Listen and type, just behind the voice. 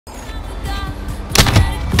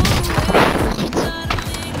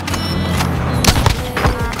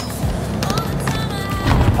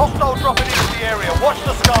the area. Watch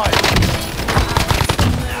the skies.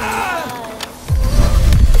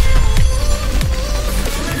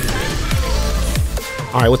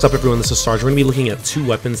 Alright, what's up everyone, this is Sarge. We're going to be looking at two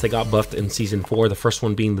weapons that got buffed in Season 4. The first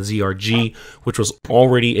one being the ZRG, which was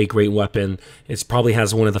already a great weapon. It probably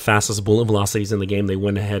has one of the fastest bullet velocities in the game. They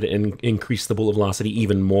went ahead and increased the bullet velocity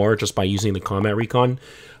even more just by using the combat recon.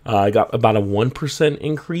 I got about a 1%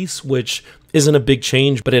 increase, which isn't a big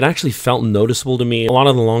change, but it actually felt noticeable to me. A lot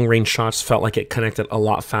of the long-range shots felt like it connected a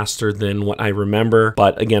lot faster than what I remember,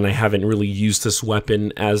 but again, I haven't really used this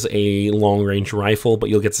weapon as a long-range rifle, but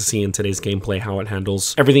you'll get to see in today's gameplay how it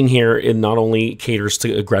handles everything here. It not only caters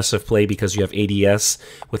to aggressive play because you have ADS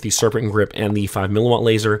with the Serpent Grip and the 5mm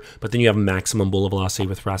laser, but then you have maximum bullet velocity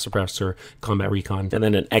with Fast Suppressor, Combat Recon, and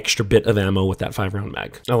then an extra bit of ammo with that 5-round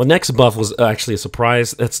mag. Now, the next buff was actually a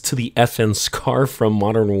surprise. That's to the FN SCAR from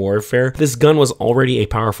Modern Warfare. This gun was already a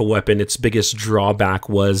powerful weapon. Its biggest drawback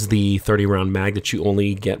was the 30-round mag that you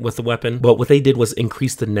only get with the weapon. But what they did was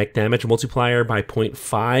increase the neck damage multiplier by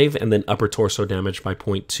 0.5 and then upper torso damage by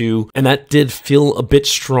 0.2. And that did feel a bit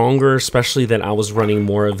stronger, especially that I was running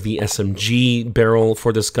more of the SMG barrel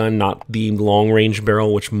for this gun, not the long-range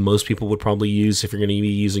barrel, which most people would probably use if you're going to be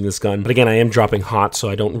using this gun. But again, I am dropping hot, so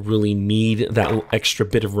I don't really need that extra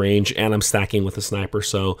bit of range, and I'm stacking with a sniper,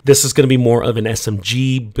 so this is going to be more of an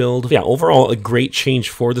SMG build. Yeah, overall, a great change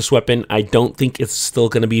for this weapon. I don't think it's still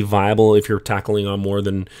going to be viable if you're tackling on more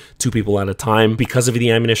than 2 people at a time because of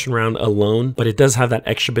the ammunition round alone, but it does have that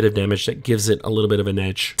extra bit of damage that gives it a little bit of an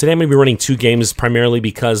edge. Today I'm going to be running 2 games, primarily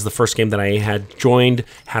because the first game that I had joined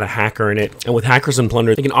had a hacker in it, and with hackers and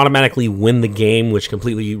plunder, they can automatically win the game, which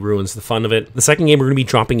completely ruins the fun of it. The second game, we're going to be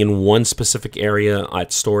dropping in one specific area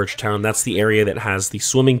at Storage Town. That's the area that has the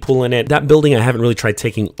swimming pool in it. That building I haven't really tried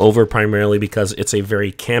taking over, primarily because it's a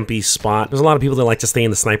very campy spot. There's a lot of people that like to stay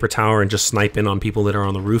in the sniper tower and just snipe in on people that are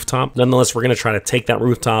on the rooftop. Nonetheless, we're going to try to take that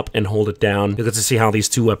rooftop and hold it down. You'll get to see how these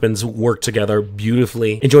two weapons work together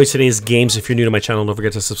beautifully. Enjoy today's games. If you're new to my channel, don't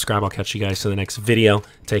forget to subscribe. I'll catch you guys in the next video.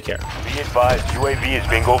 Take care. Be advised, UAV is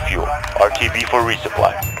bingo fuel. RTB for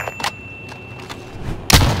resupply.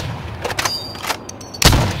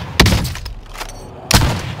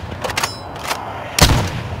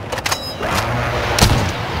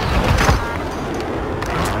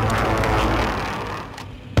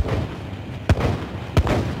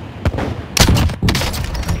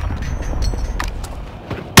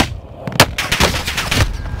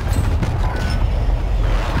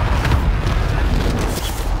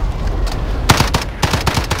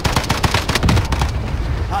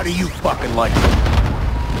 How do you fucking like it?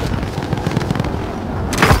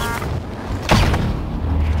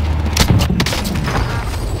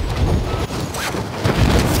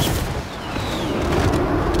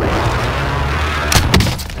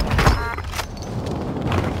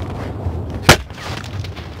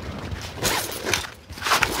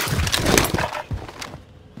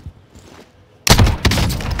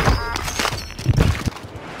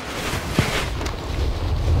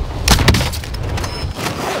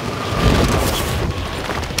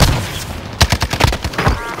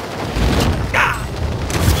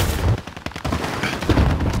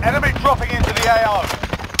 Enemy dropping into the AO.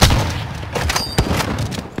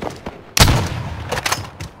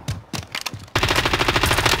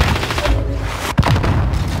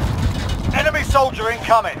 Enemy soldier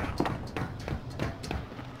incoming.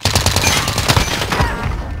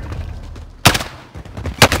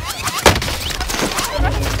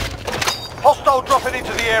 Hostile dropping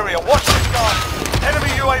into the area. Watch this guy.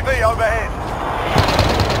 Enemy UAV overhead.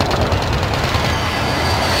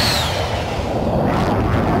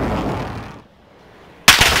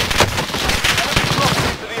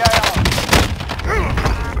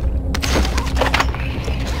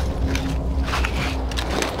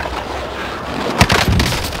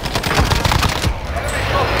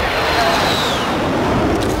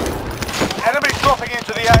 Dropping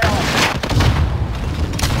into the AO.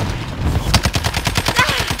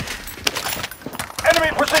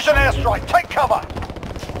 Enemy precision airstrike. Take cover.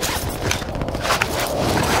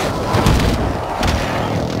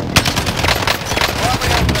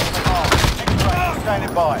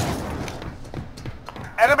 Standing by.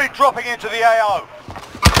 Enemy dropping into the AO.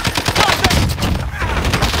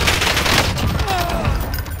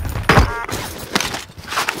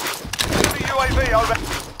 Enemy UAV over.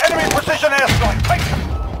 Enemy precision airstrike. Take.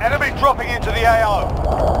 Enemy dropping into the AO.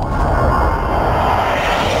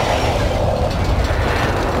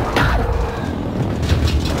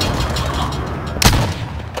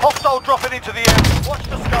 Hostile dropping into the area. Watch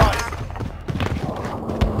the skies.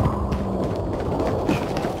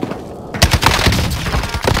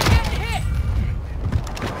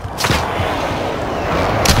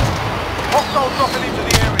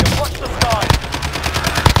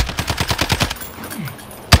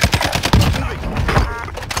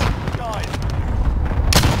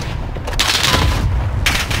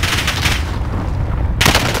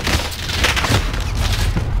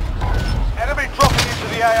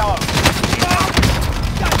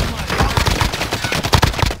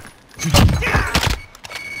 Enemy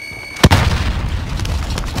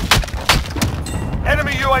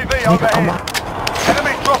UAV overhead.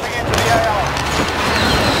 Enemy dropping into the AR.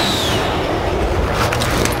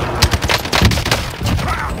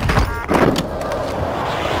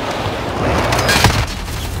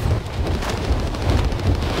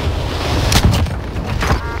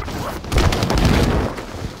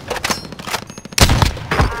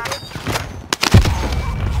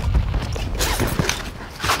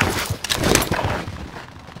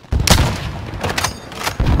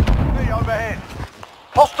 Overhead.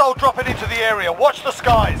 Hostile dropping into the area. Watch the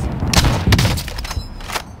skies.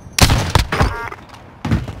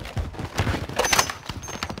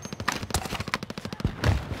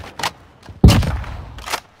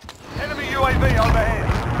 Enemy UAV overhead.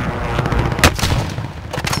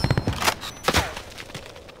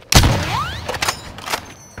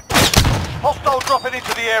 Hostile dropping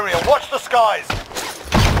into the area. Watch the skies.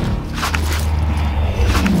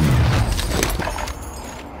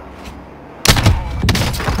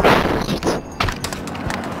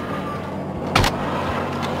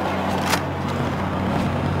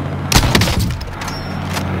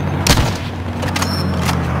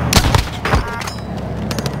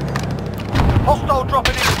 Hostile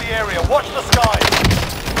dropping into the area. Watch the skies.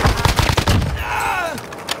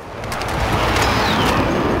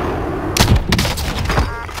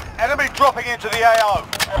 Enemy dropping into the AO.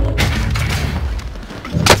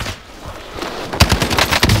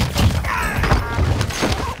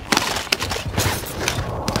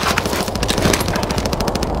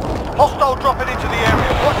 Hostile dropping into the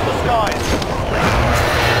area. Watch the skies.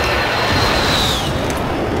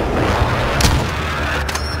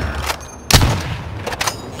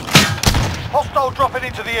 Hostile dropping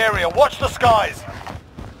into the area. Watch the skies.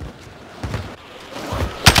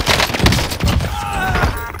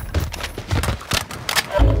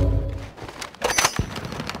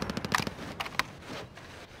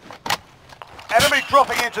 Enemy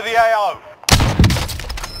dropping into the AO.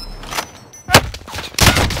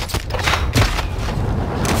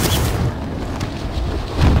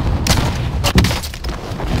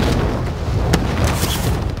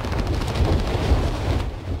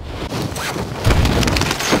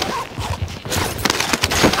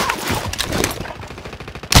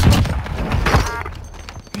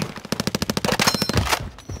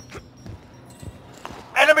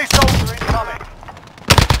 Enemy soldier incoming.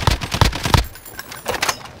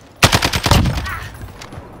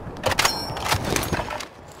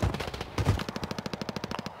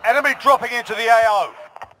 Enemy dropping into the AO.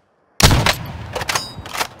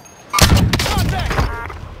 Contact!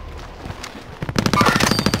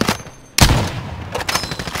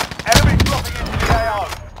 Enemy dropping into the AO.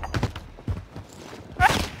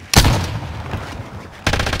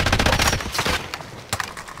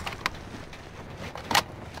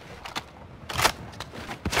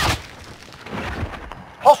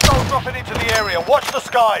 Hostile dropping into the area. Watch the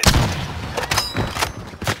skies.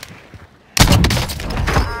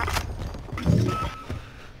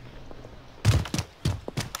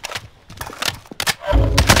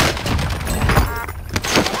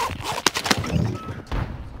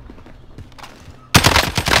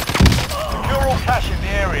 Secure all cash in the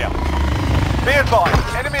area. Be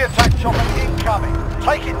advised, enemy attack chopper incoming.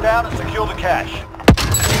 Take it down and secure the cash.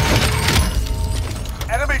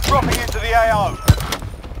 Enemy dropping into the AO.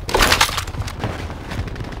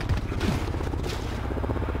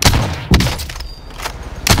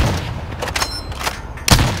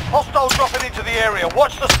 Hostile dropping into the area.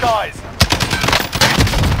 Watch the skies.